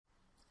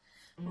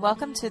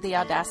Welcome to the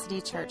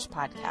Audacity Church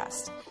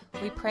podcast.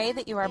 We pray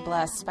that you are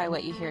blessed by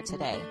what you hear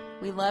today.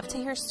 We love to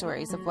hear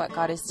stories of what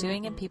God is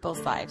doing in people's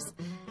lives.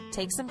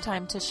 Take some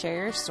time to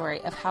share your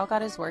story of how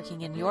God is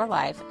working in your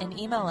life and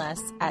email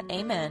us at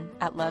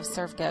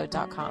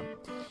amen@loveservego.com.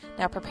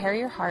 Now prepare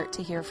your heart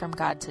to hear from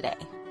God today.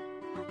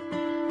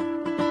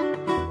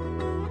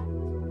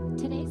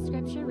 Today's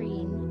scripture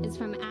reading is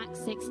from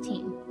Acts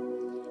 16.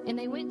 And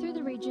they went through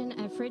the region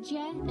of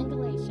Phrygia and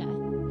Galatia,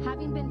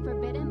 having been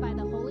forbidden by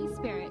the Holy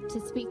Spirit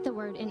to speak the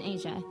word in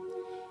Asia.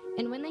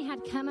 And when they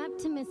had come up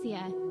to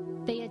Mysia,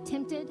 they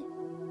attempted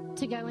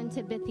to go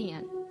into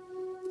Bithynia.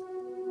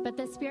 But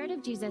the Spirit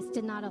of Jesus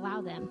did not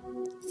allow them.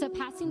 So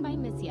passing by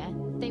Mysia,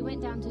 they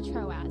went down to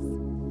Troas.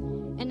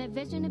 And a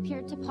vision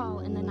appeared to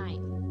Paul in the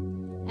night.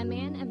 A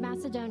man of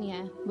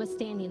Macedonia was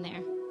standing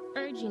there,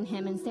 urging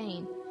him and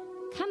saying,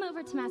 "Come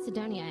over to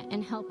Macedonia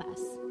and help us."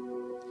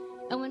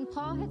 And when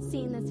Paul had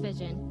seen this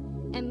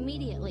vision,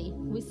 immediately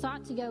we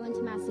sought to go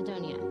into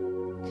Macedonia,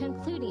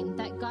 concluding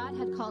that God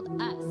had called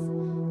us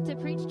to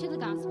preach to the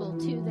gospel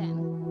to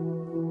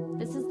them.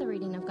 This is the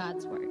reading of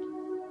God's word.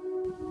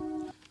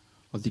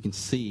 As you can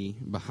see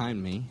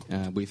behind me,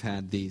 we've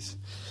had these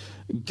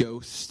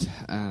ghost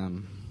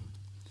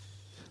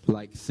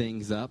like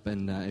things up,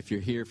 and if you're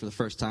here for the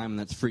first time and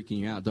that's freaking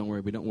you out, don't worry,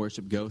 we don't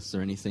worship ghosts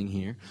or anything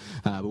here,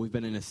 but we've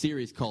been in a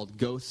series called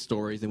Ghost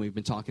Stories, and we've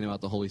been talking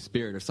about the Holy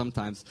Spirit, or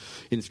sometimes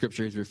in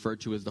Scripture he's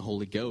referred to as the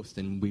Holy Ghost,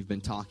 and we've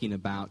been talking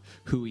about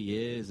who he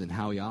is and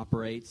how he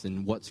operates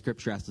and what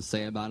Scripture has to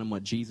say about him,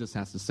 what Jesus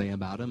has to say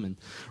about him. And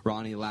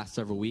Ronnie, the last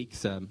several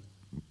weeks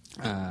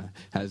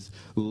has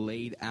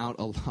laid out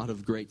a lot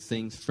of great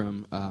things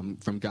from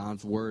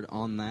God's Word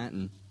on that,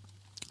 and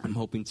I'm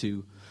hoping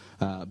to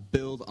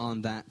build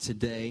on that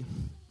today.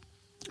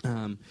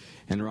 And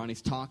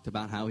Ronnie's talked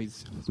about how we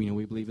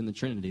believe in the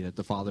Trinity, that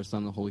the Father,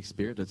 Son, and the Holy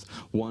Spirit, that's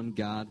one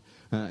God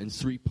in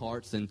three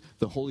parts, and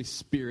the Holy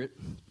Spirit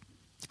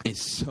is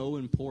so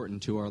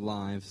important to our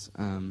lives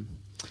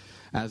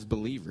as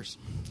believers.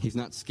 He's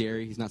not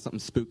scary, he's not something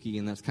spooky,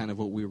 and that's kind of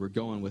what we were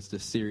going with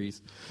this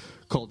series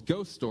called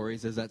Ghost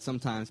Stories, is that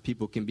sometimes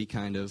people can be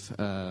kind of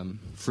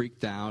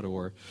freaked out,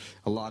 or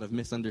a lot of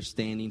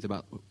misunderstandings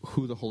about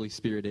who the Holy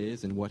Spirit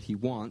is and what he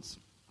wants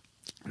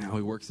and how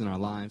he works in our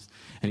lives.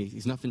 And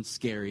he's nothing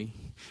scary.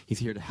 He's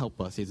here to help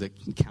us. He's a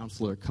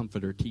counselor,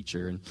 comforter,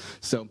 teacher. And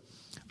so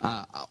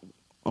I'll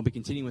be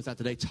continuing with that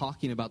today,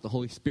 talking about the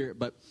Holy Spirit.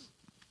 But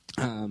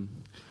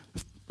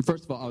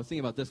first of all, I was thinking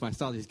about this when I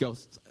saw these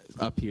ghosts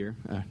up here.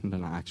 They're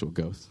not actual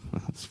ghosts.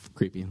 That's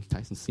creepy.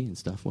 Tyson's seeing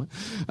stuff. What?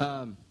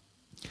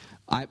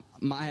 I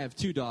have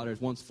two daughters.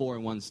 One's 4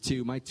 and one's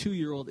 2. My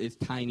 2-year-old is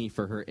tiny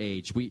for her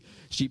age.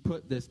 She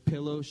put this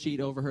pillow sheet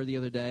over her the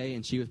other day,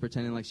 and she was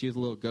pretending like she was a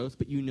little ghost.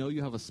 But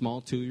you have a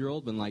small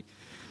 2-year-old when,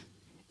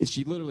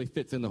 she literally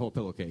fits in the whole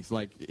pillowcase.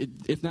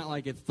 It's not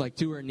like it's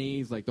to her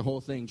knees, the whole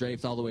thing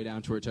drapes all the way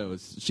down to her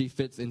toes. She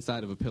fits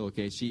inside of a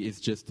pillowcase. She is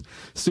just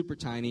super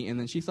tiny, and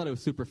then she thought it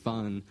was super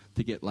fun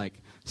to get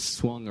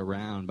swung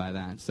around by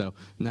that. So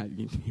now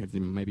you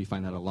maybe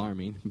find that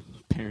alarming.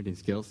 Parenting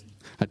skills.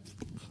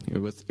 It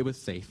was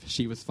safe.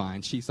 She was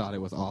fine. She thought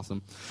it was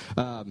awesome.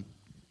 And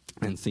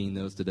seeing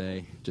those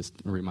today just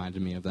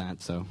reminded me of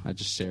that. So I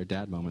just share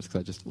dad moments because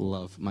I just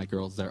love my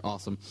girls. They're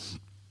awesome.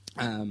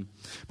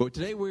 But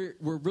today we're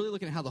really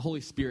looking at how the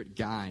Holy Spirit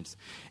guides.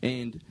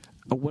 And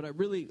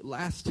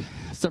last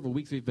several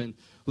weeks we've been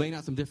laying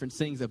out some different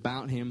things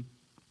about him.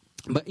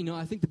 But,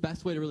 I think the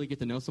best way to really get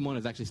to know someone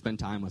is actually spend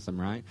time with them,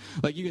 right?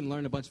 You can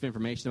learn a bunch of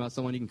information about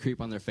someone. You can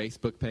creep on their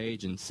Facebook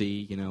page and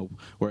see,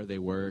 where they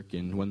work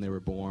and when they were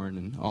born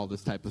and all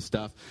this type of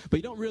stuff. But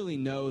you don't really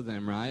know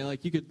them, right?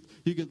 You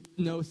could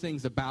know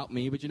things about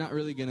me, but you're not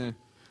really going to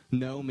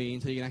know me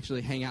until you can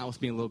actually hang out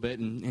with me a little bit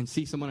and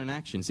see someone in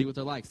action, see what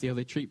they're like, see how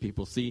they treat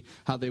people, see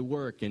how they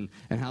work and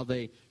how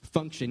they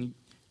function.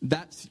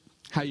 That's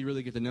how you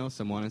really get to know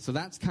someone. And so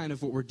that's kind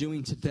of what we're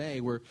doing today.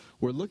 We're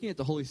looking at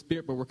the Holy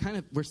Spirit, but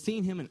we're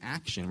seeing him in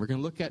action. We're going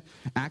to look at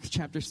Acts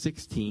chapter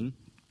 16.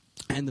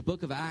 And the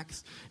book of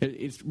Acts,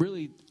 it's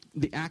really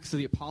the Acts of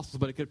the Apostles,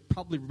 but it could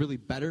probably really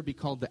better be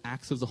called the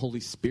Acts of the Holy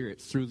Spirit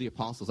through the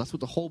Apostles. That's what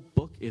the whole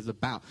book is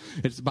about.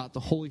 It's about the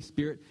Holy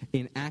Spirit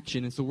in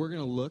action. And so we're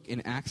going to look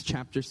in Acts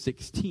chapter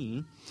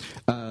 16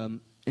 and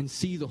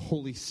see the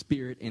Holy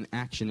Spirit in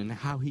action and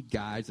how he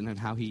guides and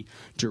how he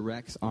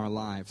directs our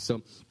lives.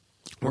 So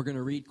we're going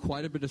to read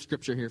quite a bit of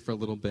Scripture here for a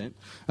little bit.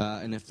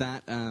 And if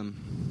that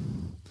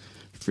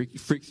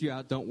freaks you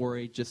out, don't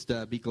worry. Just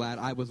be glad.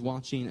 I was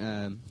watching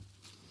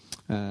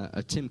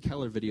a Tim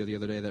Keller video the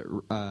other day that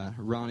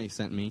Ronnie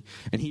sent me,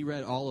 and he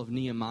read all of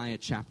Nehemiah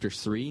chapter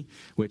 3,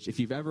 which if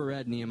you've ever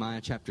read Nehemiah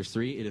chapter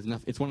 3,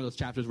 it's one of those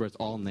chapters where it's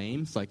all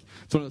names.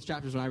 It's one of those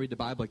chapters when I read the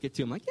Bible, I get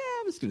to, I'm like, yeah,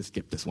 I'm just going to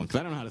skip this one, because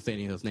I don't know how to say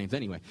any of those names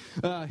anyway.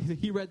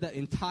 He read that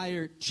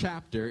entire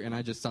chapter, and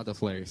I just thought that's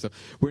hilarious. So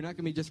we're not going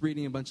to be just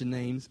reading a bunch of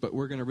names, but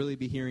we're going to really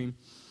be hearing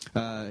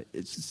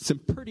some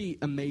pretty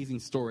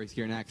amazing stories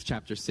here in Acts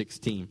chapter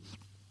 16.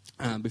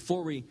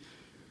 Before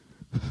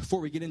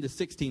we get into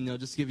 16, though,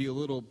 just to give you a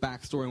little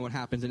backstory on what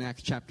happens in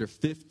Acts chapter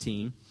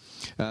 15.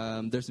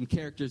 There's some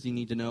characters you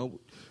need to know.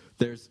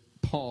 There's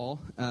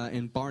Paul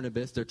and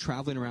Barnabas. They're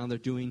traveling around. They're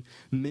doing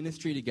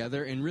ministry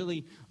together. And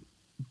really,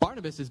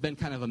 Barnabas has been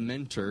kind of a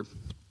mentor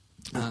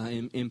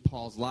in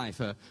Paul's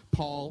life.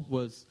 Paul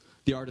was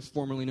the artist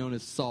formerly known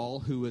as Saul,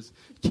 who was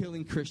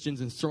killing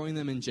Christians and throwing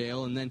them in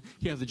jail. And then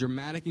he has a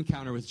dramatic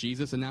encounter with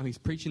Jesus, and now he's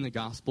preaching the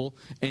gospel.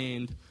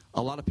 And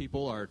a lot of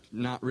people are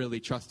not really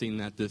trusting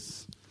that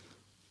this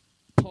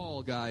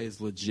Paul guy is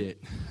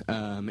legit.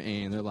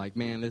 And they're like,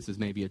 man, this is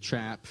maybe a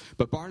trap.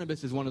 But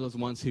Barnabas is one of those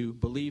ones who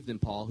believed in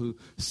Paul, who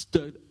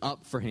stood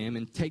up for him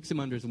and takes him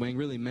under his wing,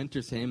 really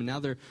mentors him. And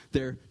now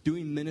they're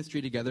doing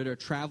ministry together. They're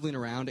traveling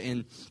around,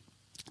 and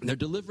they're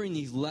delivering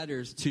these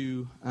letters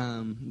to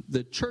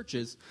the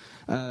churches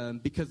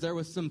because there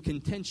was some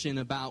contention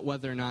about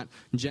whether or not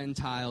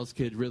Gentiles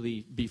could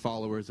really be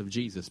followers of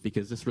Jesus,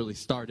 because this really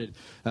started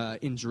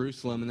in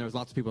Jerusalem, and there was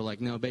lots of people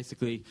like, no,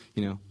 basically,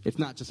 it's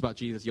not just about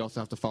Jesus. You also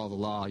have to follow the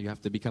law. You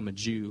have to become a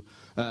Jew.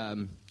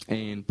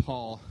 And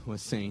Paul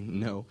was saying,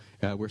 no,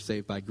 we're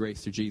saved by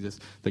grace through Jesus.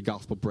 The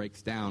gospel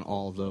breaks down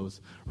all of those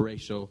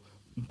racial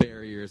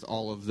barriers,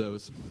 all of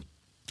those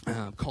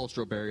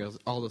cultural barriers,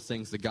 all those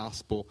things. The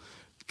gospel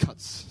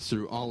cuts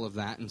through all of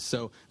that. And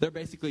so they're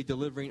basically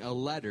delivering a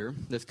letter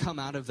that's come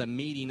out of the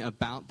meeting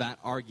about that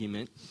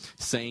argument,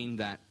 saying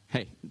that,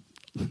 hey,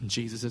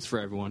 Jesus is for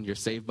everyone. You're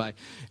saved by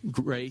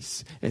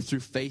grace and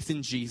through faith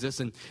in Jesus.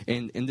 And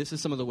this is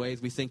some of the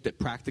ways we think that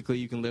practically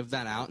you can live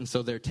that out. And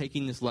so they're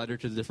taking this letter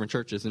to the different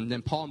churches. And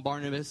then Paul and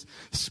Barnabas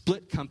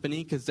split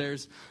company because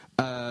there's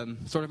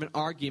sort of an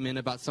argument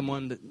about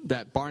someone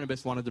that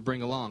Barnabas wanted to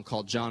bring along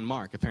called John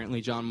Mark.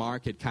 Apparently John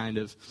Mark had kind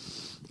of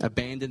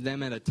abandoned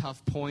them at a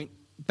tough point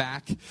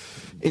back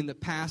in the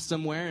past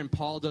somewhere. And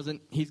Paul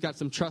he's got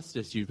some trust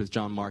issues with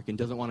John Mark and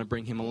doesn't want to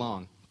bring him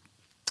along.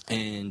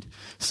 And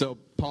so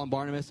Paul and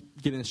Barnabas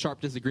get in a sharp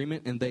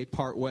disagreement, and they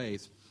part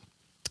ways.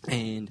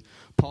 And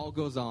Paul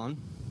goes on,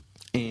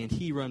 and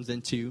he runs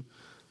into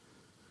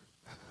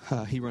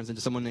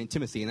someone named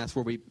Timothy, and that's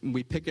where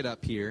we pick it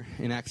up here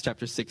in Acts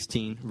chapter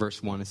 16,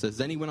 verse 1. It says,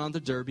 Then he went on to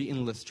Derbe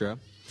and Lystra,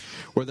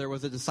 where there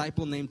was a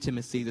disciple named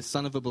Timothy, the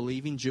son of a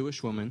believing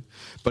Jewish woman,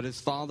 but his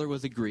father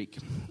was a Greek.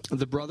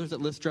 The brothers at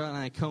Lystra and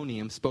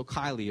Iconium spoke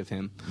highly of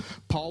him.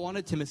 Paul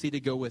wanted Timothy to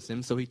go with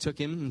him, so he took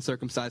him and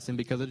circumcised him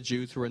because of the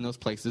Jews who were in those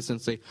places,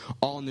 since they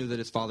all knew that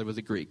his father was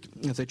a Greek.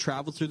 As they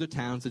traveled through the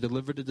towns, they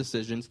delivered the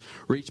decisions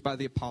reached by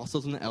the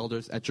apostles and the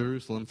elders at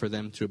Jerusalem for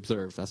them to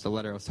observe. That's the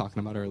letter I was talking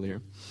about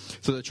earlier.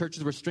 So the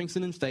churches were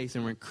strengthened in faith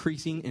and were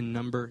increasing in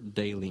number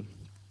daily.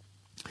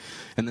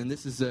 And then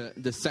this is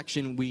the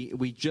section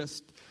we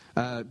just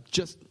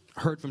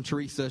heard from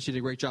Teresa. She did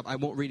a great job. I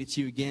won't read it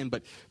to you again,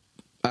 but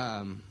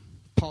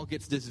Paul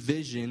gets this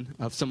vision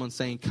of someone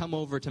saying, come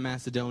over to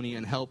Macedonia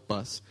and help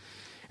us.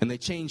 And they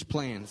change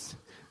plans.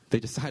 They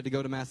decide to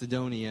go to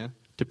Macedonia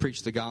to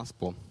preach the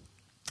gospel.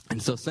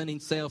 And so sending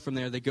sail from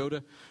there, they go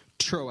to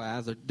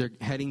Troas. They're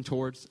heading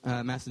towards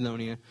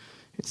Macedonia.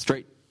 It's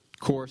straight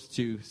course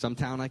to some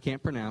town I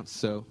can't pronounce,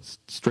 so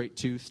straight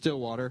to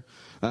Stillwater,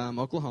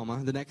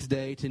 Oklahoma. The next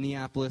day to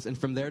Neapolis, and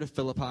from there to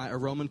Philippi, a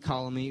Roman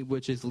colony,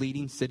 which is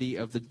leading city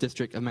of the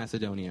district of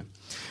Macedonia.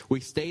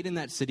 We stayed in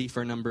that city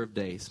for a number of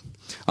days.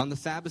 On the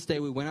Sabbath day,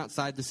 we went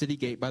outside the city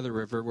gate by the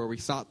river, where we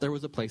thought there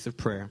was a place of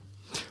prayer.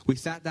 We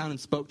sat down and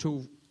spoke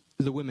to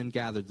the women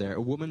gathered there.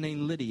 A woman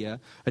named Lydia,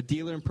 a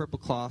dealer in purple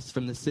cloths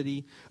from the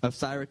city of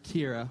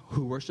Thyatira,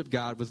 who worshiped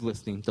God, was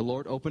listening. The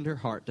Lord opened her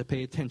heart to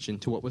pay attention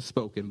to what was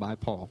spoken by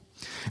Paul.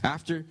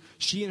 After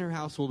she and her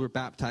household were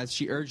baptized,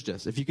 she urged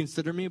us, if you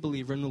consider me a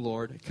believer in the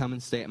Lord, come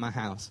and stay at my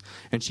house.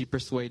 And she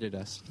persuaded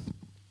us.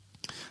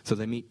 So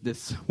they meet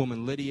this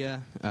woman,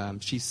 Lydia.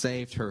 She's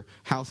saved. Her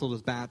household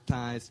is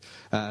baptized.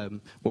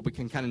 What we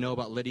can kind of know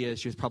about Lydia is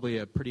she was probably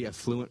a pretty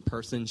affluent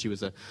person. She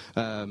was a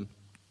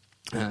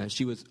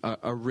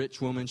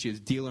rich woman. She was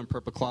a dealer in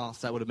purple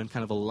cloths. That would have been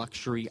kind of a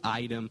luxury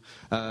item.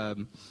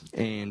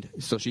 And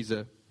so she's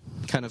a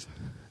kind of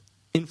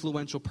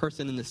influential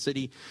person in the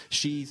city.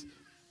 She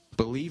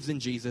believes in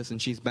Jesus,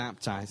 and she's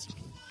baptized.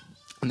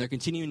 And they're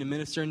continuing to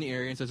minister in the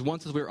area. And says,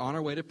 once as we were on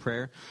our way to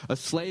prayer, a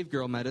slave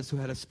girl met us who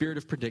had a spirit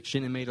of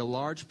prediction and made a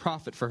large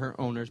profit for her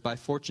owners by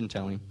fortune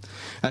telling.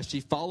 As she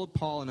followed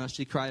Paul and us,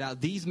 she cried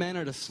out, these men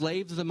are the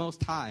slaves of the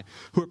Most High,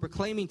 who are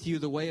proclaiming to you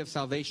the way of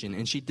salvation.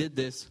 And she did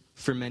this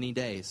for many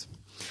days.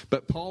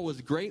 But Paul was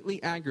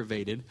greatly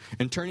aggravated,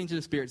 and turning to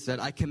the Spirit said,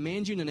 I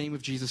command you in the name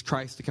of Jesus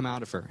Christ to come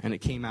out of her. And it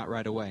came out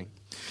right away.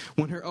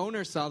 When her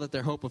owners saw that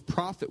their hope of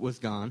profit was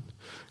gone,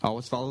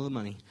 always follow the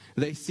money,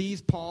 they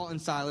seized Paul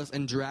and Silas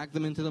and dragged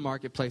them into the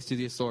marketplace to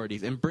the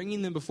authorities. And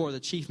bringing them before the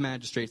chief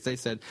magistrates, they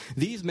said,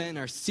 these men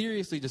are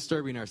seriously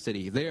disturbing our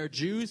city. They are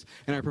Jews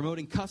and are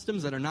promoting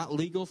customs that are not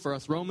legal for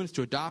us Romans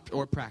to adopt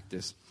or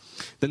practice.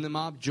 Then the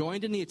mob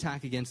joined in the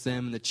attack against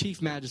them, and the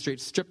chief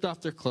magistrates stripped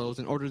off their clothes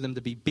and ordered them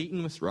to be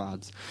beaten with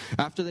rods.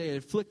 After they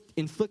had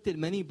inflicted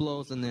many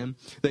blows on them,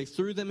 they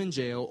threw them in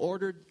jail,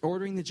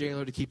 ordering the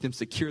jailer to keep them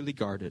securely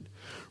guarded.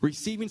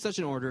 Receiving such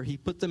an order, he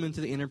put them into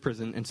the inner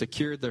prison and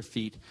secured their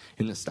feet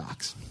in the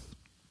stocks.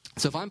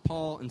 So if I'm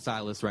Paul and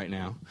Silas right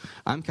now,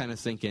 I'm kind of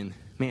thinking,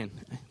 man,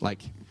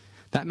 like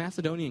that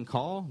Macedonian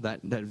call,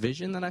 that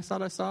vision that I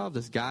thought I saw of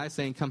this guy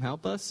saying, come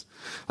help us.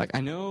 Like,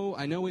 I know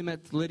we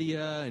met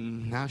Lydia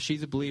and now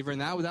she's a believer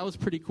and that was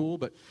pretty cool,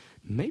 but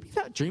maybe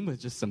that dream was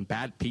just some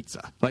bad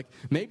pizza. Like,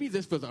 maybe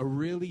this was a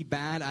really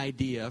bad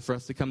idea for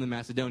us to come to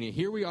Macedonia.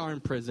 Here we are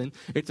in prison.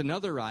 It's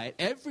another riot.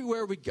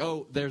 Everywhere we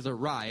go, there's a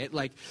riot.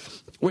 Like,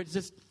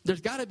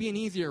 there's got to be an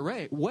easier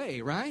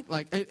way, right?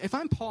 Like, if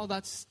I'm Paul,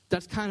 that's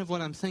kind of what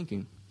I'm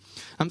thinking.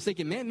 I'm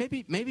thinking, man,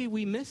 maybe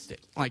we missed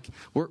it. Like,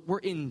 we're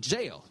in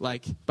jail.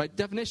 Like, by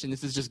definition,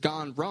 this has just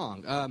gone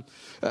wrong.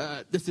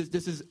 This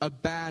is a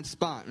bad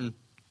spot.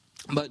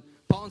 But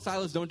Paul and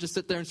Silas don't just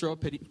sit there and throw a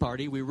pity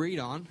party. We read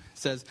on. It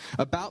says,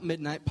 about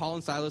midnight, Paul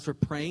and Silas were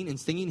praying and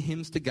singing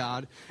hymns to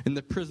God, and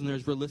the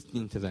prisoners were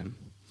listening to them.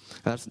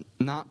 That's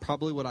not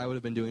probably what I would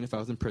have been doing if I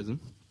was in prison.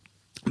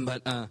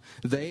 But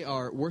they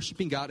are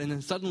worshiping God, and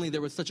then suddenly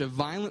there was such a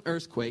violent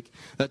earthquake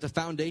that the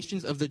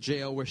foundations of the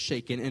jail were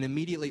shaken, and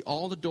immediately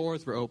all the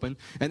doors were open,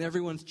 and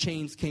everyone's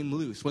chains came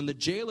loose. When the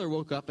jailer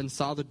woke up and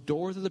saw the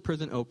doors of the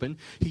prison open,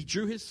 he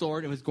drew his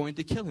sword and was going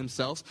to kill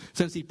himself,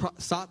 since he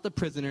thought the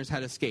prisoners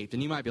had escaped.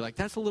 And you might be like,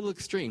 that's a little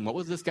extreme. What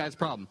was this guy's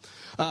problem?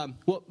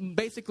 Well,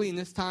 basically in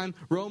this time,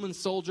 Roman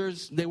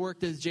soldiers, they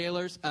worked as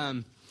jailers.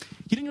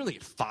 You didn't really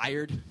get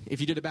fired. If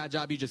you did a bad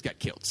job, you just got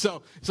killed.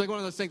 So it's like one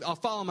of those things, I'll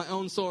follow my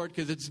own sword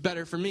because it's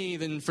better for me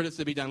than for this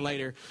to be done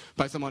later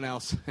by someone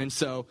else. And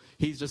so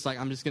he's just like,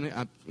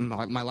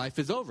 my life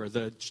is over.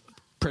 The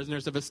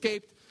prisoners have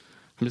escaped.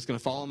 I'm just going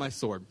to follow my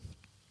sword.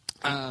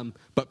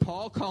 But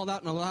Paul called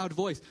out in a loud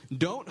voice,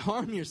 don't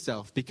harm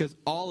yourself because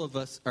all of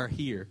us are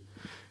here.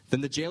 Then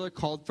the jailer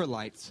called for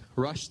lights,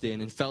 rushed in,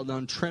 and fell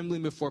down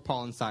trembling before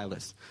Paul and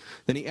Silas.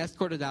 Then he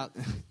escorted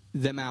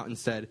them out and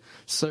said,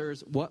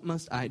 sirs, what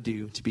must I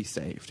do to be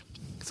saved?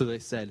 So they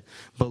said,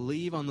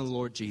 believe on the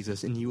Lord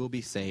Jesus, and you will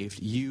be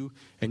saved, you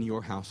and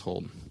your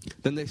household.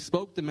 Then they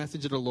spoke the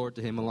message of the Lord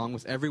to him along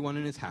with everyone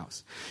in his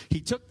house. He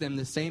took them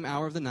the same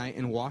hour of the night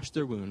and washed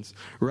their wounds.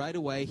 Right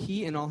away,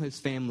 he and all his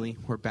family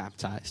were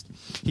baptized.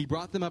 He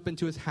brought them up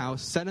into his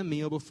house, set a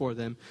meal before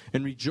them,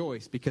 and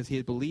rejoiced because he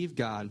had believed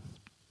God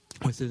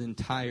with his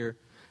entire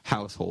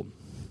household.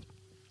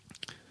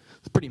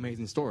 It's a pretty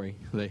amazing story.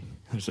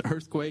 There's an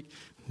earthquake.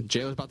 The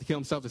jailer's about to kill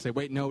himself. They say,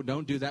 wait, no,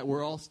 don't do that.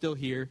 We're all still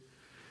here.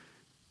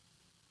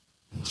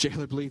 The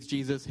jailer believes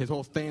Jesus. His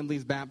whole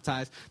family's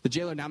baptized. The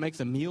jailer now makes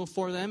a meal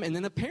for them. And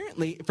then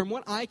apparently, from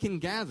what I can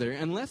gather,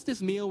 unless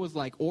this meal was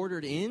like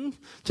ordered in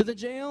to the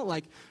jail,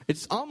 like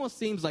it almost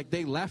seems like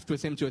they left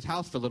with him to his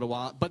house for a little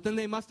while, but then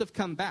they must have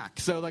come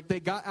back. So like they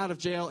got out of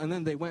jail and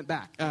then they went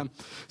back.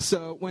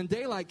 So when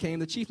daylight came,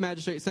 the chief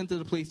magistrate sent to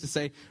the police to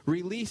say,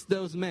 release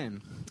those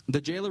men.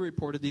 The jailer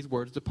reported these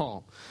words to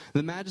Paul.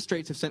 The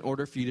magistrates have sent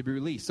order for you to be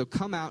released. So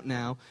come out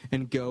now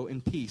and go in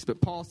peace. But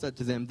Paul said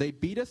to them, they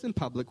beat us in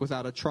public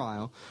without a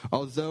trial,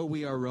 although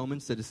we are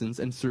Roman citizens,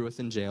 and threw us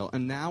in jail.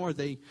 And now are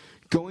they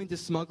going to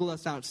smuggle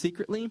us out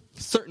secretly?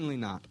 Certainly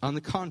not. On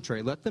the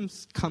contrary, let them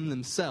come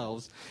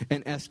themselves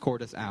and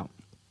escort us out.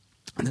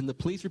 And then the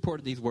police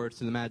reported these words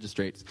to the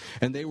magistrates,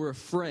 and they were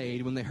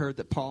afraid when they heard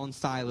that Paul and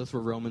Silas were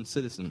Roman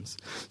citizens.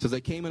 So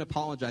they came and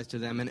apologized to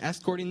them, and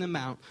escorting them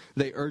out,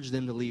 they urged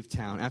them to leave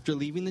town. After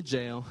leaving the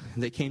jail,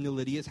 they came to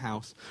Lydia's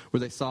house, where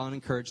they saw and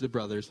encouraged the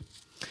brothers,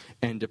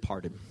 and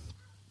departed.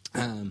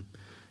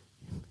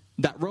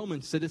 That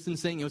Roman citizen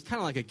thing, it was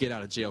kind of like a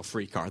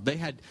get-out-of-jail-free card. They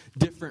had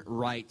different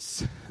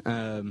rights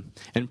and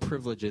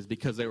privileges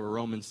because they were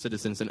Roman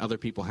citizens than other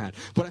people had.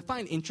 What I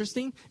find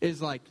interesting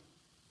is, like,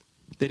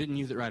 they didn't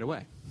use it right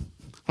away.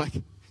 Like,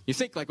 you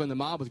think, like, when the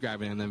mob was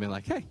grabbing them, they'd be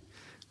like, hey,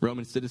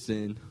 Roman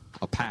citizen,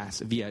 I'll pass,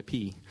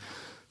 VIP.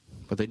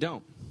 But they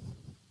don't.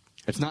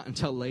 It's not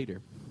until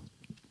later.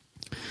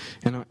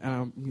 And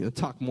I'm going to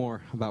talk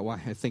more about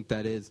why I think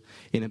that is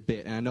in a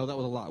bit. And I know that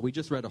was a lot. We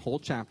just read a whole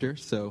chapter,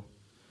 so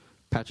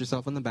pat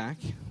yourself on the back.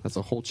 That's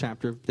a whole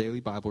chapter of daily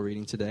Bible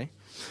reading today.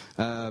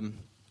 But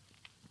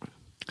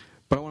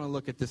I want to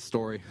look at this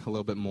story a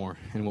little bit more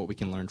and what we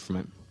can learn from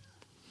it.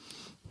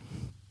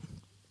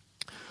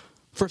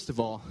 First of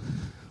all,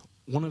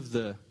 one of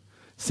the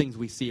things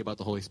we see about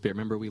the Holy Spirit,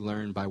 remember we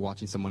learned by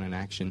watching someone in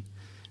action,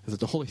 is that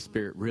the Holy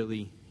Spirit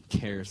really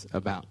cares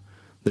about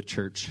the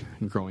church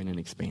growing and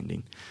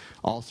expanding.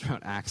 All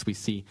throughout Acts, we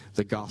see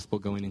the gospel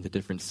going into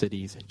different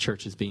cities,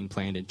 churches being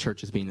planted,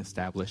 churches being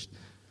established.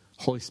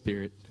 Holy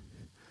Spirit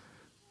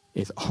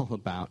is all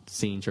about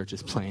seeing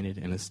churches planted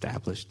and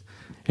established.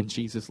 And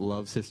Jesus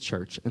loves his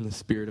church, and the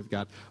Spirit of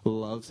God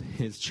loves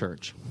his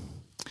church.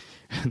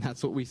 And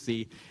that's what we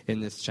see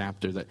in this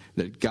chapter,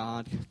 that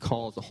God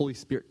calls, the Holy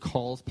Spirit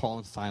calls Paul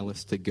and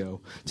Silas to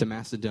go to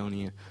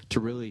Macedonia to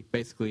really,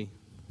 basically,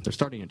 they're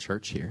starting a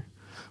church here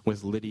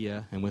with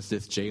Lydia and with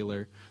this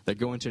jailer. They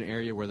go into an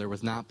area where there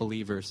was not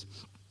believers,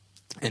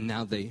 and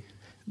now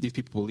these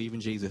people believe in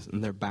Jesus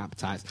and they're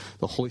baptized.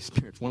 The Holy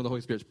Spirit, one of the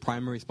Holy Spirit's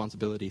primary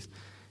responsibilities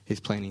is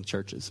planting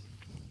churches.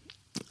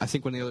 I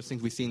think one of the other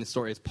things we see in the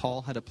story is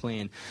Paul had a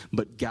plan,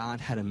 but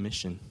God had a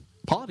mission.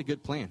 Paul had a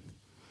good plan.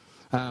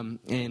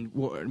 And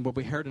what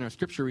we heard in our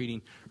scripture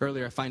reading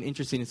earlier, I find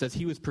interesting. It says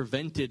he was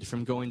prevented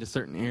from going to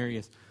certain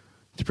areas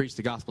to preach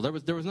the gospel.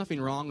 There was nothing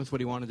wrong with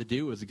what he wanted to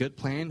do. It was a good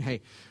plan.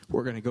 Hey,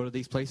 we're going to go to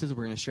these places.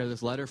 We're going to share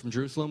this letter from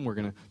Jerusalem. We're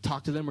going to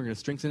talk to them. We're going to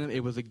strengthen them.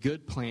 It was a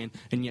good plan,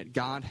 and yet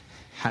God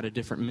had a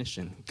different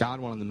mission. God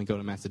wanted them to go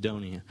to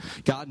Macedonia.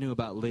 God knew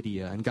about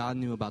Lydia, and God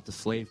knew about the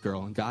slave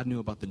girl, and God knew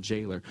about the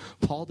jailer.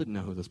 Paul didn't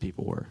know who those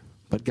people were,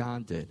 but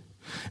God did.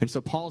 And so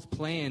Paul's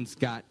plans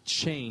got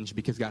changed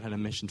because God had a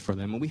mission for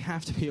them. And we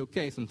have to be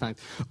okay sometimes.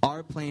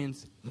 Our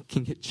plans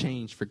can get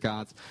changed for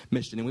God's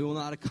mission. And we will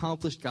not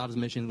accomplish God's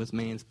mission with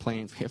man's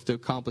plans. We have to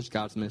accomplish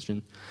God's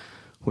mission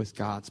with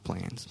God's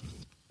plans.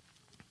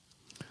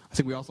 I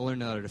think we also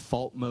learned that our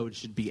default mode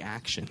should be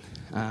action.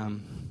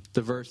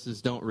 The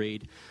verses don't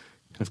read.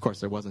 And of course,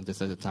 there wasn't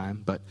this at the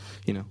time. But,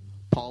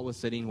 Paul was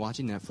sitting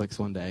watching Netflix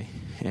one day.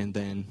 And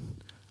then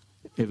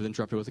it was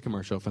interrupted with a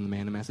commercial from the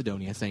man in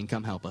Macedonia saying,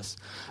 "Come help us."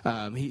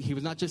 He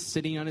was not just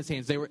sitting on his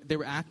hands. They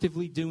were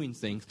actively doing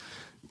things.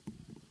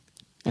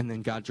 And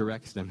then God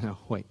directs them. No,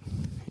 wait.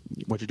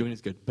 What you're doing is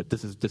good, but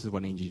this is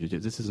what I need you to do.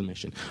 This is a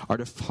mission. Our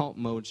default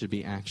mode should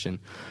be action.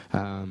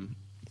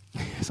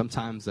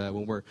 Sometimes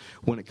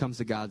when it comes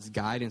to God's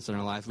guidance in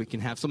our lives, we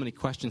can have so many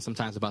questions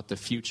sometimes about the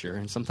future.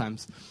 And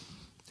sometimes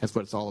that's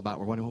what it's all about.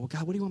 We're wondering, well,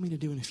 God, what do you want me to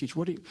do in the future?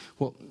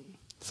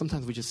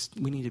 Sometimes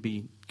we need to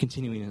be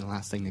continuing in the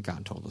last thing that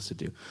God told us to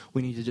do.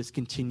 We need to just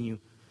continue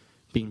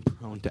being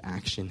prone to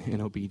action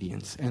and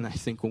obedience. And I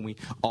think when we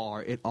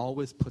are, it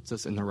always puts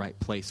us in the right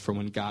place for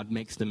when God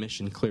makes the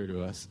mission clear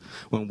to us.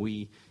 When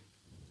we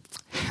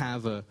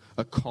have a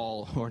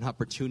call or an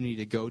opportunity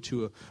to go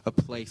to a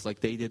place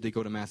like they did to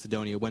go to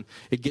Macedonia, when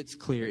it gets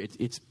clear,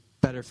 it's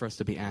better for us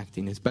to be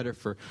acting. It's better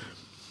for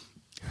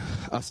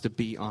us to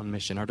be on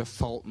mission. Our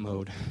default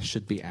mode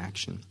should be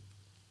action.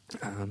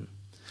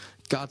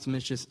 God's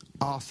mission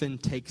often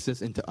takes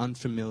us into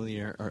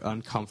unfamiliar or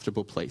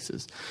uncomfortable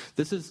places.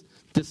 This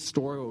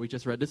story, what we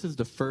just read, this is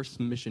the first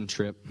mission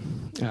trip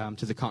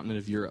to the continent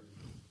of Europe.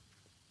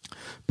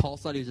 Paul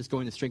thought he was just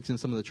going to strengthen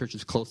some of the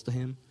churches close to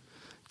him.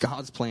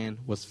 God's plan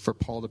was for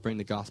Paul to bring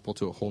the gospel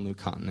to a whole new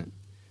continent.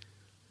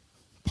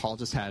 Paul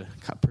just had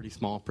a pretty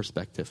small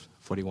perspective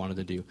of what he wanted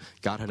to do.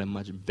 God had a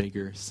much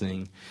bigger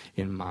thing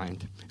in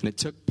mind. And it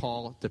took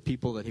Paul, the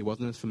people that he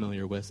wasn't as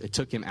familiar with, it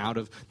took him out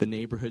of the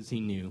neighborhoods he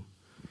knew.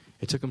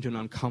 It took him to an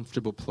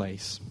uncomfortable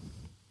place.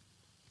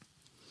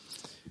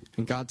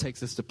 And God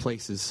takes us to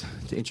places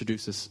to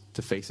introduce us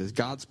to faces.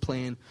 God's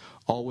plan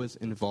always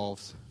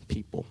involves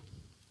people.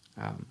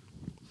 That's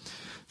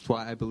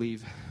why I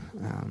believe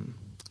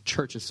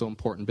church is so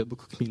important.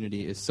 Biblical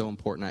community is so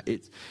important.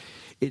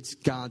 It's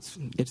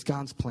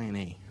God's plan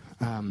A.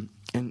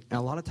 And a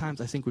lot of times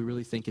I think we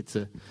really think it's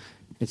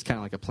kind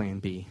of like a plan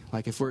B.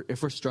 Like if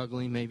we're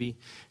struggling, maybe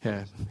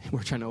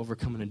we're trying to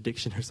overcome an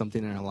addiction or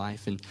something in our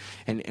life,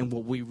 and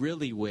what we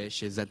really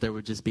wish is that there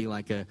would just be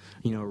like a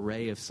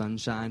ray of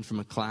sunshine from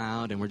a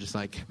cloud, and we're just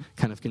like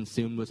kind of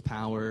consumed with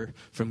power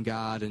from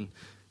God, and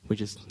we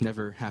just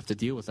never have to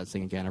deal with that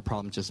thing again. Our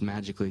problem just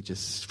magically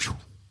just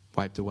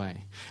wiped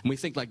away. And we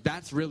think like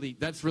that's really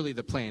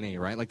the plan A,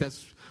 right? Like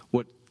that's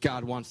what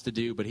God wants to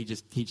do, but he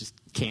just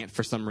can't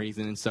for some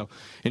reason. And so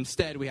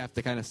instead we have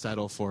to kind of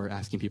settle for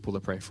asking people to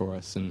pray for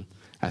us and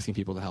asking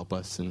people to help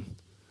us and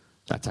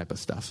that type of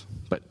stuff.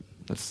 But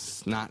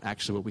that's not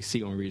actually what we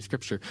see when we read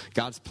Scripture.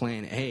 God's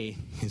plan A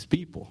is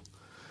people.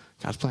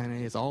 God's plan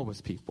A is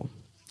always people.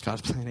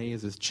 God's plan A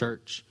is His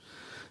church.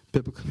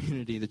 Biblical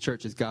community, the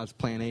church, is God's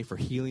plan A for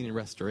healing and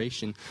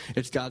restoration.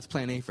 It's God's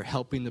plan A for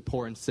helping the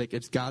poor and sick.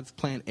 It's God's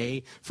plan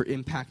A for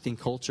impacting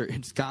culture.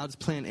 It's God's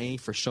plan A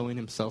for showing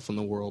Himself in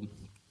the world.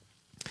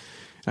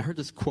 I heard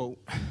this quote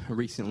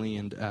recently,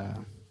 and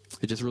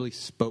it just really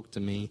spoke to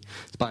me.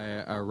 It's by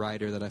a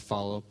writer that I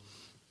follow.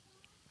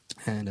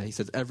 And he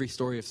says, every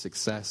story of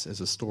success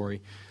is a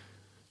story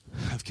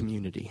of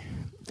community.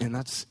 And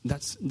that's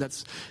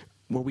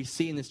what we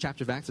see in this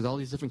chapter of Acts is all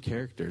these different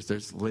characters.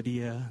 There's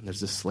Lydia, there's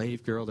this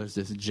slave girl, there's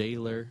this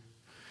jailer.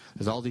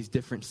 There's all these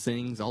different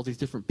things, all these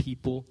different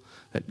people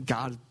that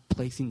God's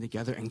placing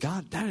together. And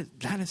God,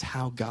 that is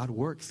how God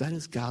works. That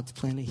is God's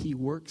plan. He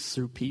works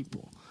through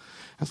people.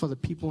 That's why the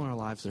people in our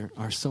lives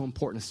are so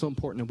important. It's so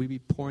important that we be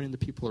pouring into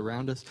people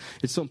around us.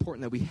 It's so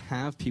important that we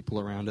have people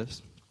around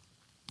us.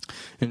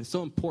 And it's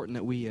so important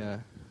that we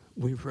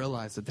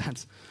realize that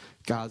that's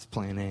God's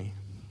plan A.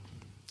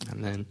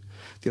 And then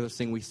the other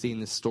thing we see in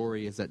this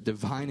story is that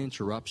divine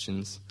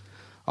interruptions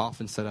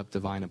often set up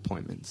divine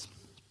appointments.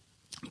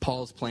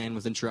 Paul's plan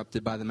was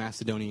interrupted by the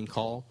Macedonian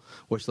call,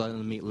 which led him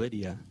to meet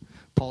Lydia.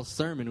 Paul's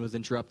sermon was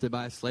interrupted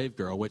by a slave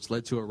girl, which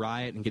led to a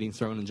riot and getting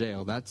thrown in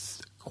jail.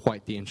 That's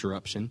quite the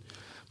interruption,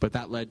 but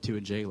that led to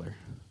a jailer.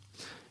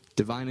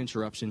 Divine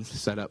interruptions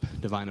set up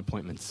divine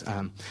appointments.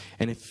 And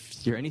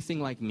if you're anything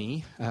like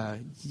me,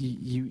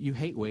 you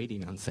hate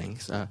waiting on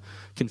things.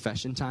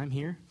 Confession time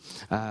here.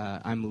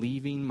 I'm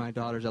leaving my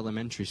daughter's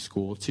elementary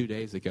school 2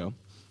 days ago.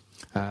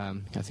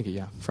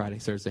 Friday,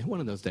 Thursday, one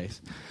of those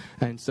days.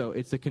 And so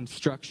it's a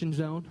construction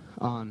zone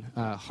on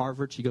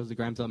Harvard. She goes to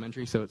Grimes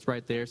Elementary, so it's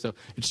right there. So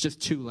it's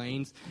just 2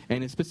 lanes.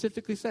 And it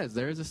specifically says,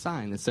 there is a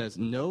sign that says,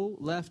 no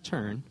left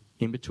turn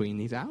in between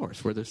these hours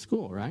for their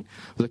school, right?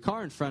 Well, the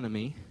car in front of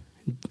me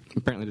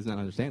apparently does not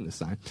understand this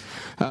sign.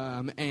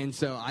 And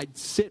so I'd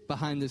sit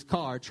behind this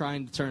car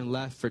trying to turn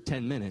left for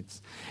 10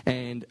 minutes.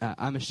 And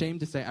I'm ashamed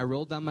to say I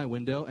rolled down my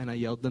window and I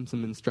yelled them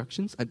some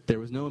instructions. There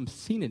was no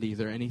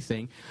obscenities or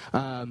anything.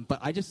 But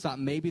I just thought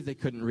maybe they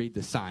couldn't read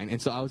the sign.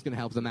 And so I was going to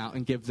help them out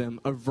and give them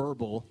a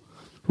verbal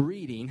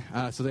reading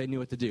so they knew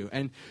what to do.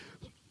 And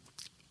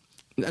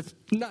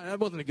that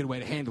wasn't a good way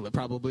to handle it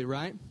probably,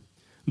 right?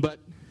 But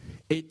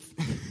it...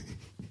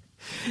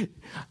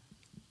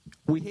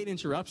 We hate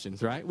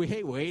interruptions, right? We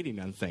hate waiting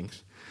on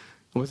things.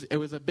 It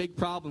was a big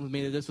problem with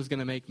me that this was going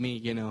to make me,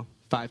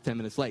 5-10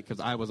 minutes late because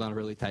I was on a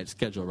really tight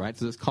schedule, right?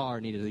 So this car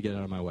needed to get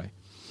out of my way.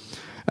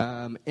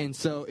 And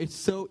so it's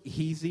so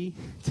easy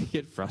to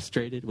get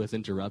frustrated with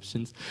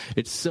interruptions.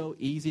 It's so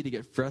easy to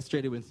get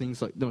frustrated when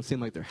things don't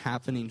seem like they're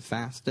happening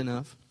fast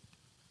enough.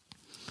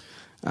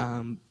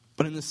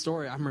 But in this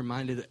story, I'm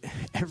reminded that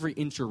every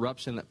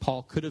interruption that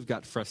Paul could have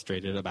got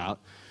frustrated about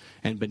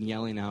and been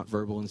yelling out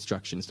verbal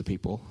instructions to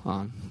people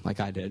on, like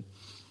I did.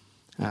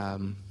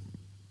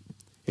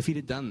 If he'd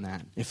have done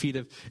that, if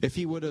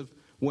he would have,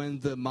 when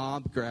the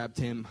mob grabbed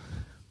him,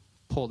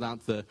 pulled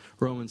out the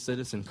Roman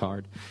citizen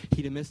card,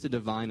 he'd have missed a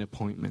divine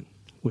appointment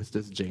with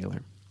this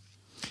jailer.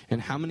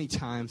 And how many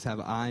times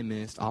have I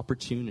missed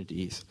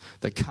opportunities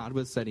that God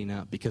was setting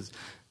up because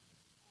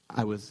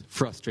I was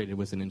frustrated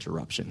with an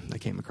interruption that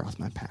came across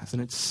my path?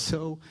 And it's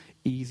so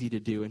easy to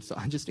do. And so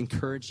I just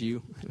encourage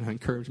you, and I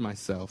encourage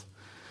myself,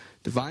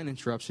 divine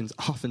interruptions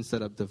often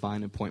set up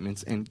divine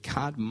appointments, and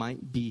God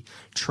might be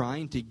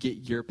trying to get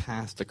your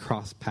path to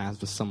cross paths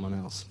with someone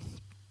else.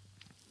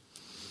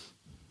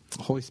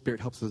 The Holy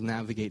Spirit helps us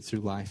navigate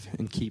through life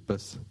and keep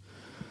us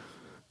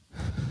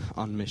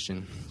on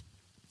mission.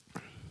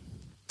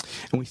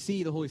 And we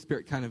see the Holy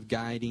Spirit kind of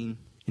guiding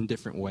in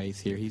different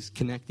ways here. He's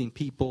connecting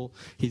people.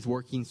 He's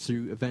working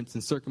through events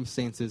and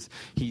circumstances.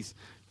 He's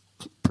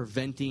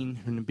preventing.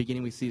 In the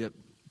beginning, we see that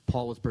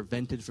Paul was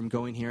prevented from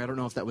going here. I don't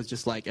know if that was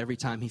just like every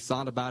time he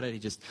thought about it, he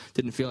just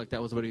didn't feel like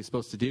that was what he was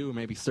supposed to do, or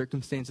maybe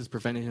circumstances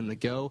prevented him to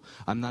go.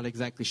 I'm not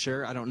exactly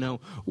sure. I don't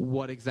know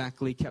what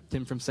exactly kept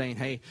him from saying,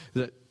 hey,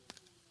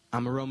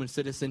 I'm a Roman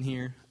citizen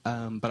here,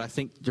 but I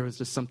think there was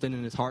just something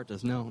in his heart that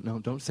says, no,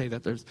 don't say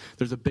that.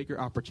 There's a bigger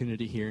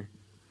opportunity here.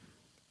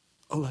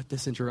 Oh, let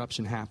this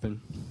interruption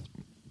happen.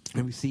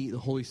 And we see the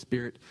Holy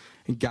Spirit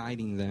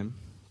guiding them.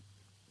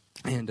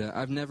 And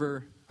I've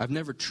never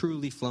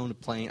truly flown a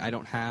plane. I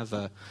don't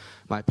have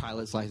my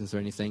pilot's license or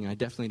anything. I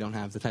definitely don't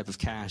have the type of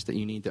cash that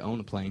you need to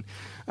own a plane.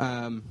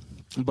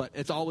 But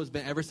it's always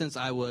been, ever since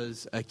I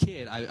was a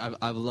kid,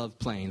 I've loved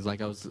planes.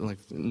 Like I was like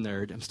a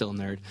nerd. I'm still a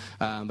nerd.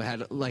 But I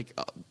had like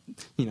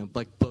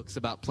books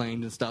about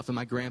planes and stuff. And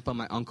my grandpa and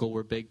my uncle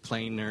were big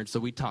plane nerds. So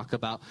we talk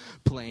about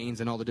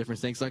planes and all the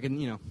different things. So I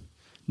can,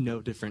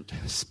 know different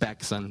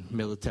specs on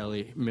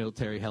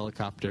military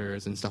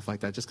helicopters and stuff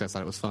like that, just because I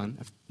thought it was fun.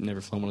 I've never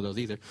flown one of those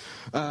either.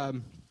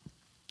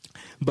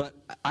 But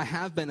I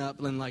have been up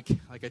in like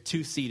a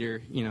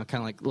 2-seater, kind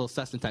of like little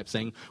Cessna type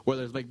thing, where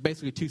there's like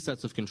basically 2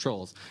 sets of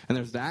controls. And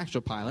there's the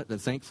actual pilot that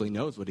thankfully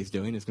knows what he's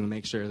doing, is going to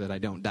make sure that I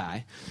don't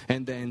die.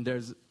 And then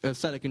there's a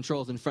set of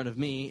controls in front of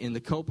me in the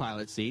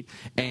co-pilot seat.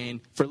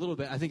 And for a little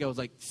bit, I think I was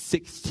like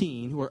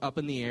 16, we're up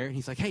in the air. And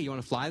he's like, hey, you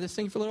want to fly this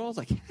thing for a little? I was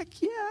like,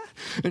 heck yeah.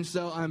 And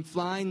so I'm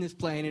flying this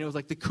plane, and it was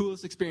like the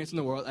coolest experience in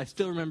the world. I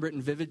still remember it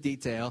in vivid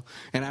detail.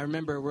 And I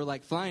remember we're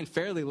like flying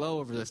fairly low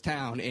over this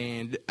town,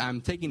 and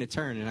I'm taking a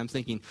turn, and I'm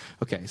thinking,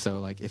 okay, so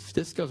like if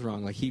this goes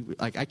wrong,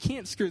 I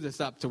can't screw this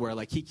up to where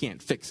like he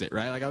can't fix it,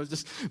 right? Like I was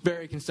just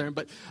very concerned,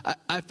 but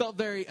I felt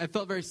very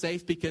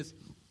safe because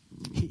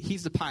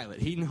he's the pilot.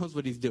 He knows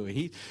what he's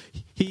doing.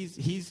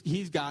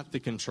 He's got the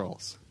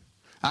controls.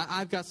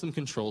 I've got some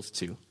controls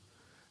too,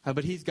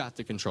 but he's got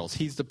the controls.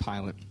 He's the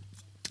pilot.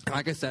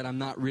 Like I said, I'm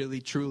not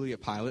really truly a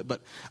pilot,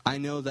 but I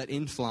know that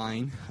in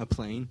flying a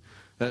plane,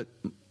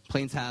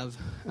 planes have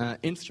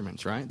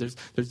instruments, right?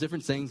 There's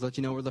different things, let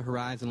you know where the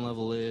horizon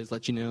level is,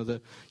 let you know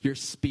your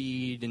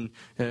speed and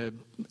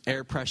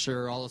air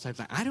pressure, all those types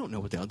of things. I don't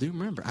know what they'll do.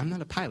 Remember, I'm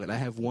not a pilot. I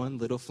have one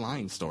little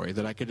flying story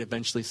that I could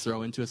eventually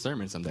throw into a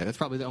sermon someday. That's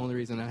probably the only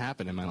reason that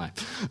happened in my life.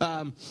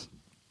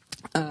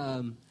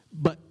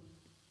 But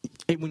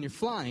when you're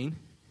flying,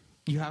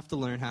 you have to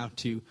learn how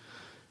to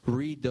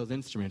read those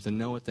instruments and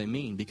know what they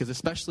mean, because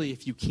especially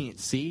if you can't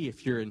see,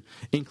 if you're in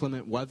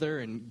inclement weather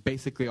and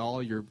basically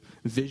all your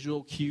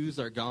visual cues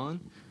are gone,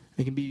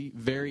 it can be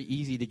very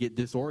easy to get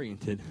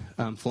disoriented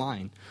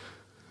flying.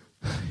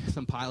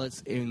 Some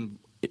pilots in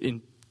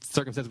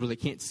circumstances where they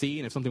can't see,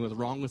 and if something was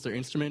wrong with their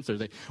instruments or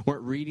they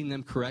weren't reading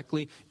them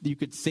correctly, you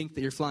could think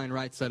that you're flying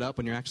right side up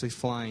when you're actually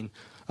flying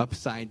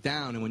upside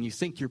down. And when you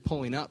think you're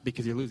pulling up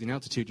because you're losing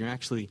altitude, you're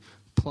actually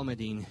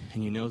plummeting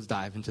and you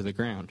nosedive into the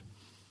ground.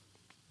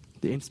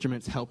 The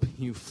instruments help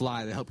you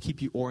fly. They help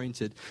keep you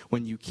oriented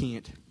when you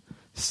can't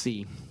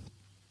see.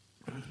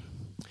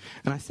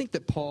 And I think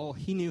that Paul,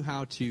 he knew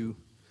how to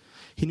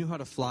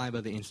fly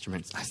by the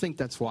instruments. I think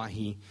that's why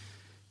he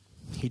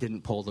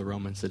didn't pull the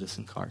Roman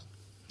citizen card.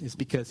 It's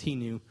because he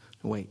knew,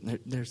 wait,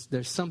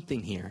 there's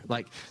something here.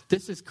 Like,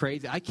 this is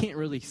crazy. I can't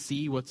really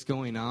see what's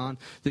going on.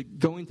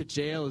 Going to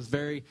jail is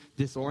very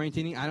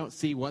disorienting. I don't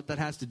see what that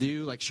has to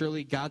do. Like,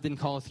 surely God didn't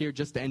call us here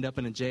just to end up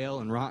in a jail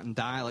and rot and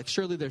die. Like,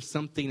 surely there's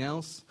something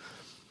else.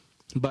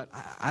 But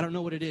I don't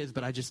know what it is,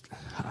 but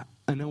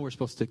I know we're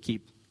supposed to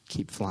keep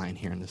flying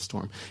here in this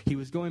storm. He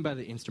was going by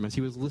the instruments.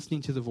 He was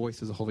listening to the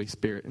voice of the Holy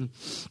Spirit. And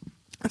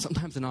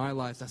sometimes in our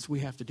lives, that's what we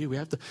have to do. We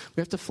have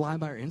to fly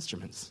by our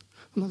instruments.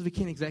 Sometimes we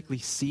can't exactly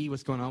see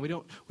what's going on. We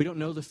don't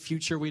know the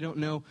future. We don't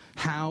know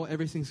how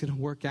everything's going to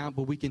work out,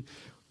 but we can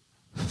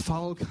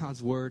follow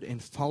God's word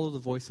and follow the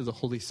voice of the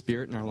Holy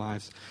Spirit in our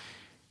lives.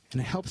 And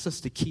it helps us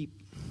to keep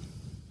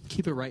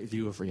a right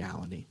view of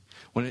reality.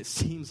 When it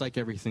seems like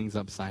everything's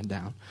upside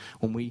down,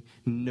 when we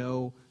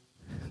know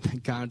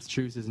that God's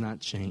truth has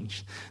not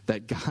changed,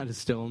 that God is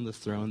still on the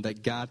throne,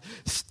 that God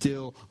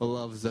still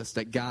loves us,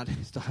 that God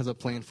still has a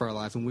plan for our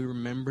lives, and we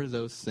remember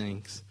those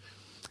things,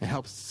 it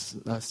helps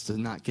us to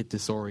not get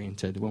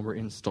disoriented when we're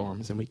in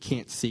storms and we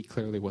can't see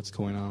clearly what's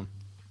going on.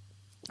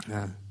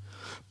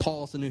 Paul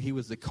also knew he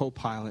was the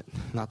co-pilot,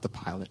 not the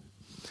pilot.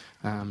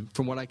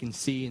 From what I can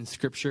see in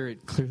Scripture,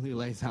 it clearly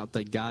lays out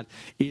that God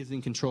is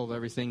in control of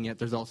everything, yet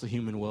there's also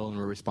human will, and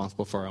we're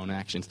responsible for our own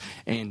actions.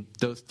 And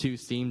those two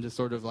seem to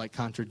sort of like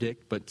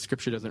contradict, but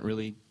Scripture doesn't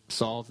really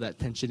solve that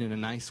tension in a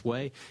nice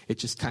way. It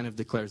just kind of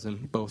declares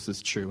them both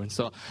as true. And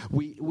so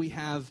we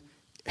have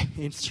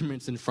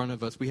instruments in front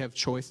of us. We have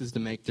choices to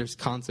make. There's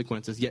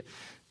consequences, yet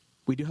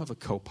we do have a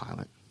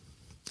co-pilot.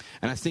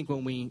 And I think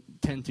when we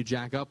tend to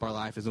jack up our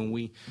life is when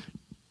we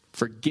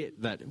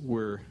forget that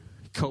we're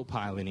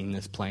co-piloting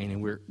this plane,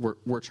 and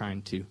we're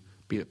trying to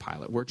be the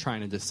pilot. We're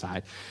trying to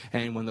decide.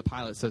 And when the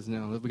pilot says,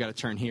 no, we got to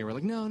turn here, we're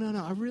like, no,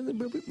 I really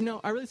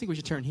think we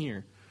should turn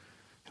here.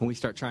 And we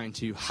start trying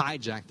to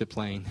hijack the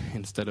plane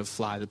instead of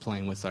fly the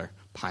plane with our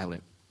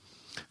pilot.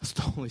 That's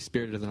the Holy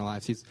Spirit in our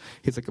lives. He's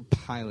like a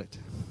pilot.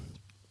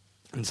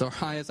 And so our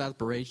highest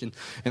aspiration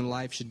in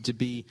life should to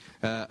be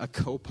a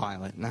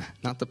co-pilot,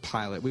 not the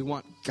pilot. We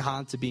want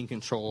God to be in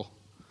control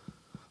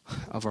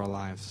of our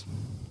lives.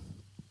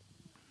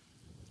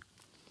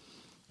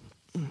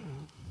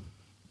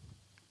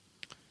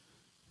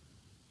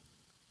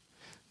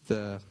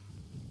 The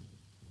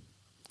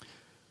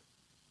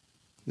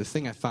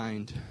thing I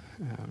find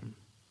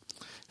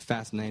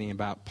fascinating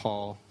about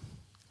Paul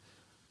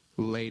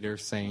later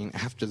saying,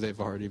 after they've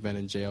already been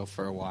in jail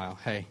for a while,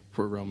 hey,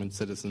 we're Roman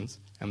citizens,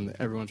 and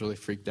everyone's really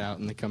freaked out,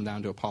 and they come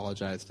down to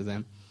apologize to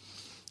them.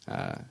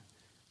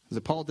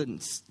 That Paul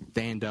didn't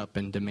stand up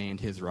and demand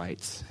his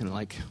rights. And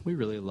we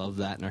really love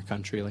that in our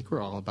country.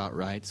 We're all about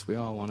rights. We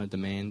all want to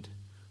demand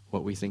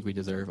what we think we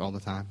deserve all the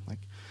time.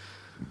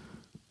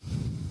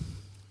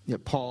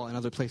 Yet Paul, in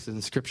other places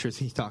in Scriptures,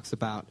 he talks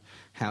about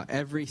how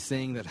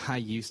everything that I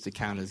used to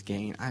count as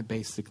gain, I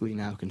basically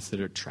now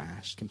consider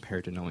trash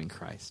compared to knowing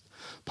Christ.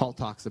 Paul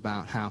talks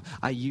about how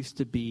I used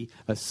to be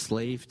a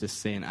slave to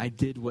sin. I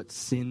did what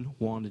sin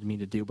wanted me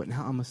to do, but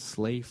now I'm a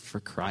slave for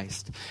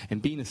Christ.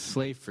 And being a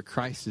slave for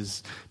Christ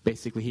is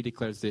basically, he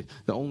declares the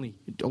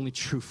only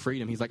true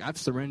freedom. He's like, I've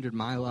surrendered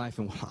my life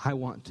and what I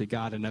want to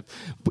God, and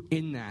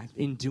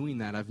in doing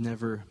that, I've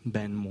never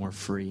been more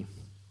free.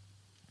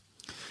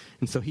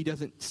 And so he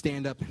doesn't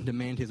stand up and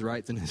demand his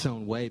rights in his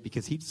own way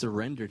because he'd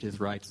surrendered his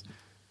rights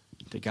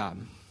to God.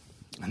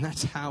 And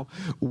that's how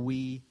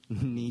we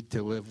need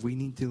to live. We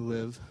need to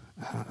live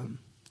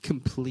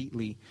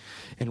completely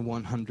and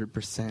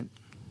 100%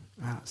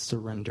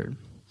 surrendered.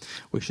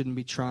 We shouldn't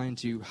be trying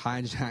to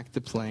hijack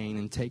the plane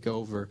and take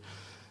over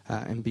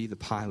and be the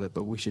pilot,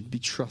 but we should be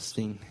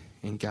trusting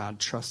in God,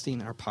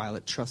 trusting our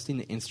pilot, trusting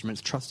the instruments,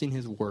 trusting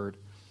his word.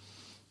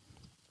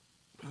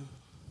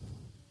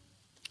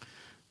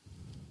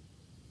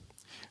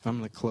 I'm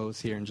going to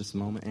close here in just a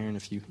moment. Aaron,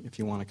 if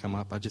you want to come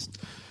up,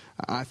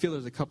 I feel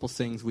there's a couple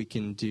things we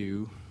can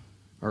do,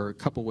 or a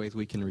couple ways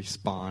we can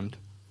respond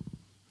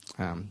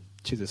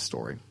to this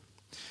story.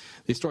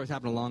 These stories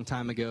happened a long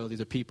time ago.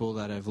 These are people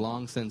that have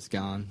long since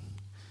gone.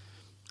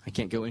 I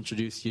can't go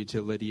introduce you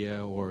to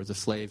Lydia or the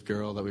slave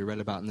girl that we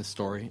read about in this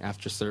story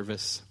after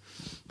service.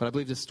 But I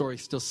believe this story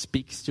still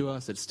speaks to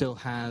us. It still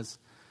has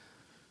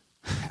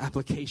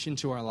application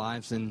to our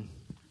lives. And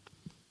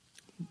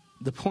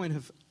the point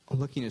of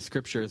looking at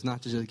Scripture is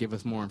not to just give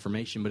us more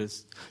information, but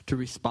it's to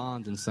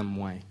respond in some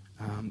way.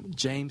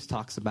 James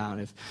talks about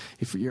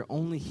if you're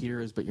only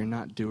hearers but you're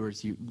not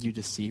doers, you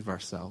deceive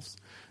ourselves.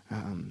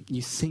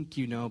 You think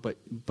you know,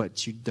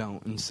 but you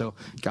don't. And so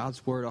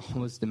God's word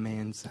always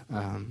demands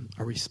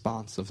a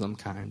response of some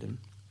kind. And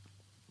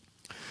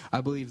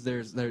I believe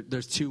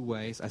there's two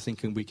ways I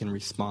think we can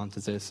respond to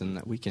this, and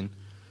that we can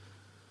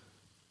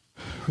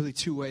really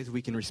two ways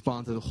we can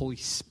respond to the Holy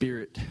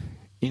Spirit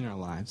in our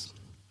lives.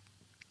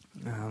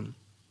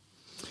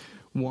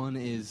 One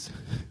is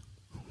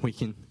we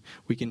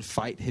can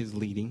fight his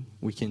leading.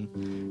 We can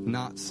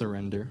not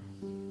surrender.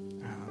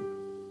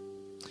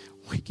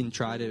 we can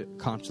try to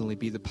constantly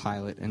be the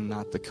pilot and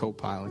not the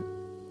co-pilot.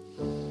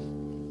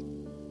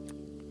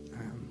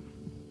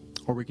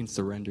 Or we can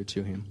surrender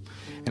to him.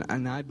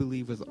 And I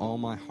believe with all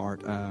my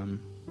heart,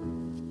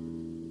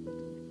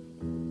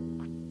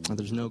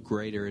 there's no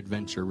greater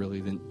adventure really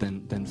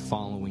than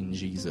following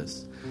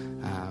Jesus.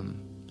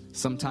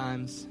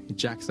 Sometimes it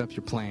jacks up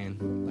your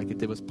plan, like it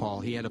did with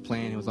Paul. He had a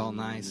plan, it was all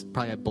nice,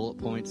 probably had bullet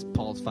points,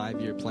 Paul's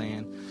 5-year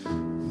plan.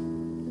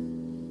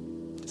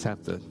 Just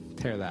have to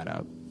tear that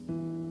up.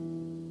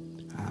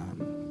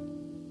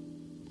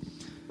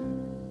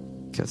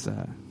 Because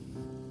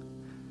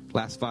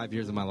last 5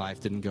 years of my life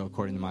didn't go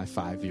according to my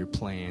 5-year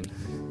plan.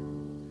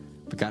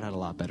 But God had a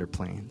lot better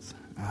plans.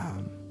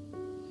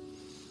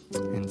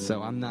 And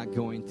so I'm not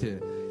going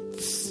to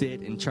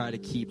sit and try to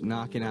keep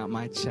knocking out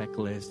my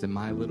checklist and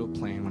my little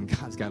plan when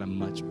God's got a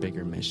much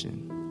bigger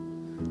mission.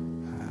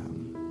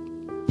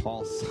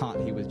 Paul thought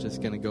he was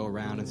just going to go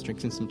around and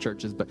strengthen some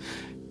churches, but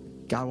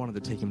God wanted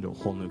to take him to a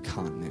whole new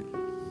continent.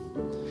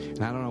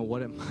 And I don't know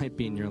what it might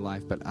be in your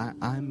life, but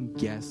I'm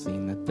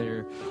guessing that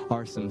there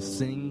are some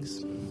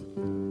things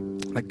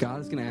that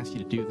God is going to ask you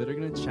to do that are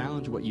going to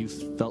challenge what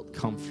you've felt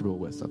comfortable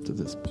with up to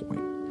this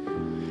point.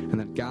 And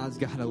that God's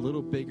got a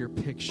little bigger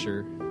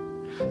picture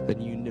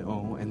than you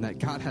know, and that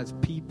God has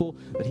people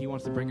that he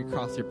wants to bring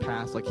across your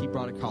path, like he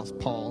brought across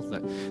Paul's,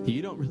 that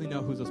you don't really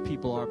know who those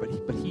people are,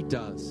 but he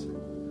does.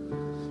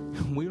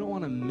 We don't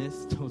want to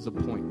miss those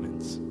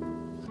appointments.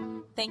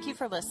 Thank you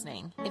for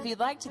listening. If you'd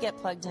like to get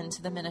plugged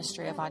into the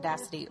ministry of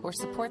Audacity or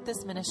support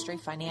this ministry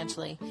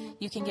financially,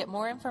 you can get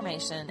more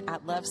information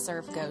at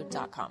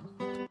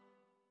loveservego.com.